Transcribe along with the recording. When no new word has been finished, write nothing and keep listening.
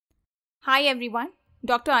Hi everyone,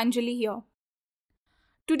 Dr. Anjali here.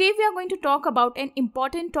 Today we are going to talk about an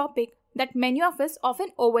important topic that many of us often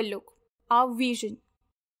overlook, our vision.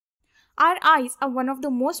 Our eyes are one of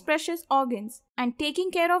the most precious organs and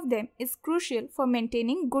taking care of them is crucial for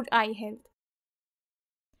maintaining good eye health.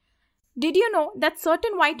 Did you know that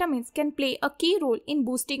certain vitamins can play a key role in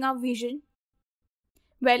boosting our vision?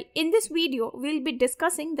 Well, in this video, we'll be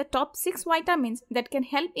discussing the top 6 vitamins that can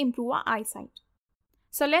help improve our eyesight.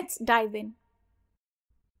 So let's dive in.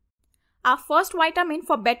 Our first vitamin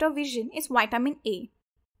for better vision is vitamin A.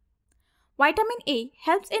 Vitamin A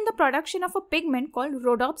helps in the production of a pigment called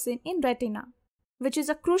rhodopsin in retina, which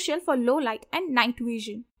is crucial for low light and night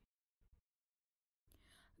vision.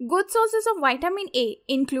 Good sources of vitamin A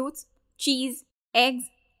includes cheese, eggs,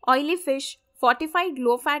 oily fish, fortified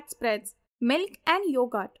low-fat spreads, milk and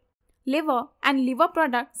yogurt, liver and liver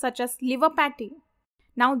products such as liver patty.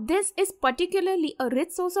 Now this is particularly a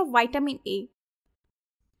rich source of vitamin A.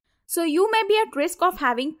 So you may be at risk of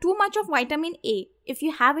having too much of vitamin A if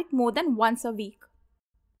you have it more than once a week.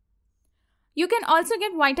 You can also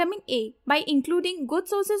get vitamin A by including good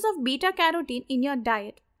sources of beta-carotene in your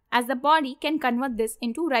diet, as the body can convert this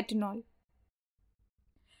into retinol.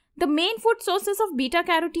 The main food sources of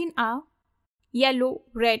beta-carotene are yellow,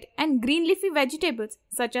 red and green leafy vegetables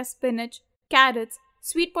such as spinach, carrots,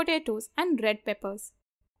 sweet potatoes and red peppers.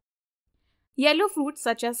 Yellow fruits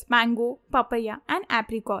such as mango, papaya and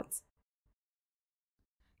apricots.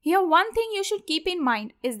 Here one thing you should keep in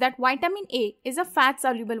mind is that vitamin A is a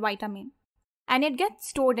fat-soluble vitamin and it gets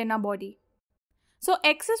stored in our body. So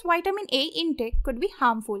excess vitamin A intake could be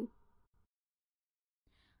harmful.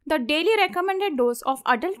 The daily recommended dose of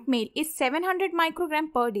adult male is 700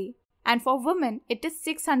 microgram per day and for women it is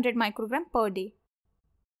 600 microgram per day.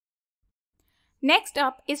 Next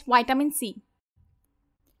up is vitamin C.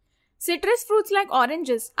 Citrus fruits like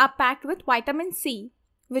oranges are packed with vitamin C,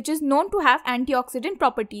 which is known to have antioxidant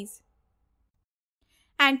properties.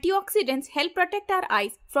 Antioxidants help protect our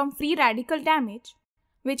eyes from free radical damage,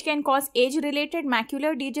 which can cause age-related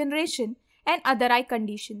macular degeneration and other eye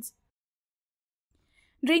conditions.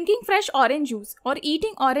 Drinking fresh orange juice or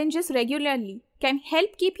eating oranges regularly can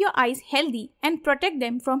help keep your eyes healthy and protect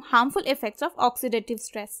them from harmful effects of oxidative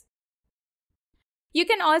stress. You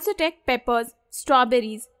can also take peppers,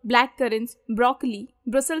 strawberries, blackcurrants, broccoli,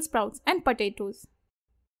 Brussels sprouts and potatoes.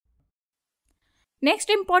 Next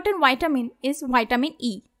important vitamin is vitamin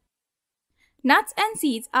E. Nuts and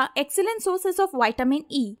seeds are excellent sources of vitamin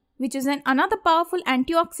E, which is another powerful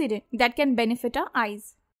antioxidant that can benefit our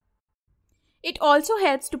eyes. It also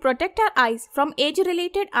helps to protect our eyes from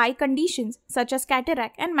age-related eye conditions such as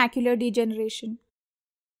cataract and macular degeneration.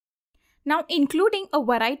 Now, including a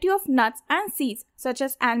variety of nuts and seeds such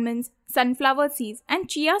as almonds, sunflower seeds and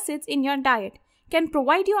chia seeds in your diet can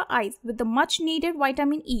provide your eyes with the much needed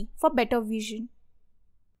vitamin E for better vision.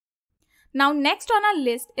 Now, next on our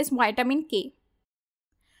list is vitamin K.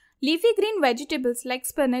 Leafy green vegetables like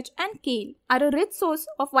spinach and kale are a rich source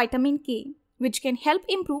of vitamin K, which can help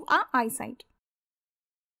improve our eyesight.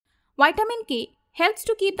 Vitamin K helps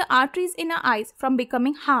to keep the arteries in our eyes from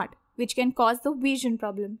becoming hard, which can cause the vision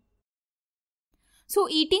problem. So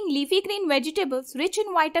eating leafy green vegetables rich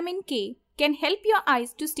in vitamin K can help your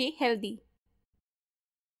eyes to stay healthy.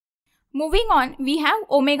 Moving on, we have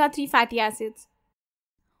omega-3 fatty acids.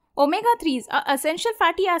 Omega-3s are essential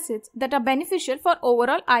fatty acids that are beneficial for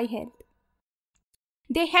overall eye health.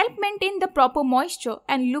 They help maintain the proper moisture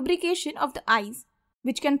and lubrication of the eyes,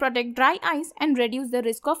 which can protect dry eyes and reduce the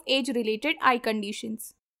risk of age-related eye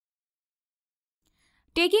conditions.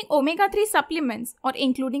 Taking omega-3 supplements or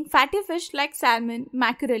including fatty fish like salmon,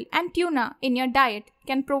 mackerel and tuna in your diet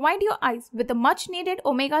can provide your eyes with the much needed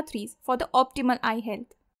omega-3s for the optimal eye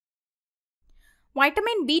health.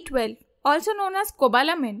 Vitamin B12, also known as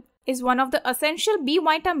cobalamin, is one of the essential B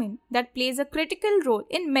vitamin that plays a critical role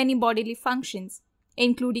in many bodily functions,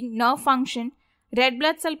 including nerve function, red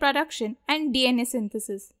blood cell production and DNA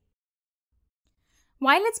synthesis.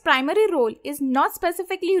 While its primary role is not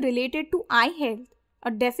specifically related to eye health, a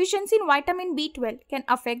deficiency in vitamin B12 can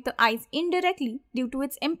affect the eyes indirectly due to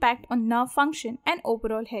its impact on nerve function and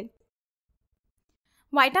overall health.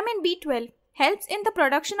 Vitamin B12 helps in the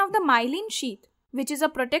production of the myelin sheath, which is a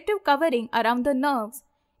protective covering around the nerves,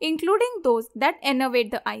 including those that innervate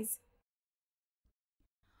the eyes.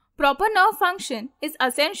 Proper nerve function is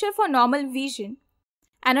essential for normal vision,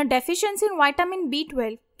 and a deficiency in vitamin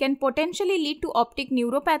B12 can potentially lead to optic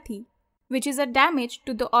neuropathy, which is a damage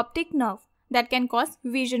to the optic nerve that can cause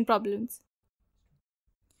vision problems.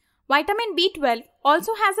 Vitamin B12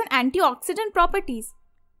 also has an antioxidant properties,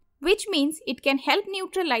 which means it can help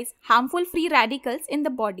neutralize harmful free radicals in the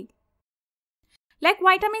body, Like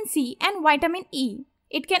vitamin C and vitamin E,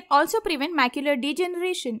 it can also prevent macular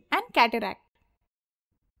degeneration and cataract.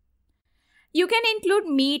 You can include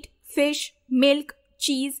meat, fish, milk,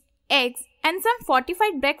 cheese, eggs, and some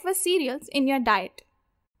fortified breakfast cereals in your diet.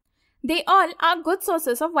 They all are good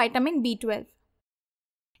sources of vitamin B12.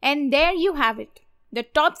 And there you have it, the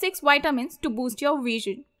top 6 vitamins to boost your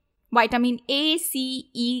vision. Vitamin A, C,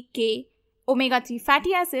 E, K, omega-3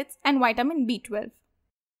 fatty acids, and vitamin B12.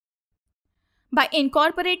 By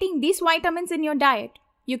incorporating these vitamins in your diet,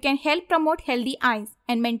 you can help promote healthy eyes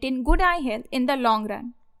and maintain good eye health in the long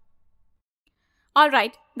run.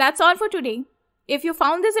 Alright, that's all for today. If you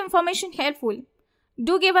found this information helpful,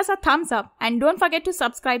 do give us a thumbs up and don't forget to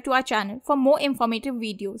subscribe to our channel for more informative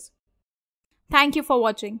videos. Thank you for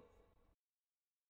watching.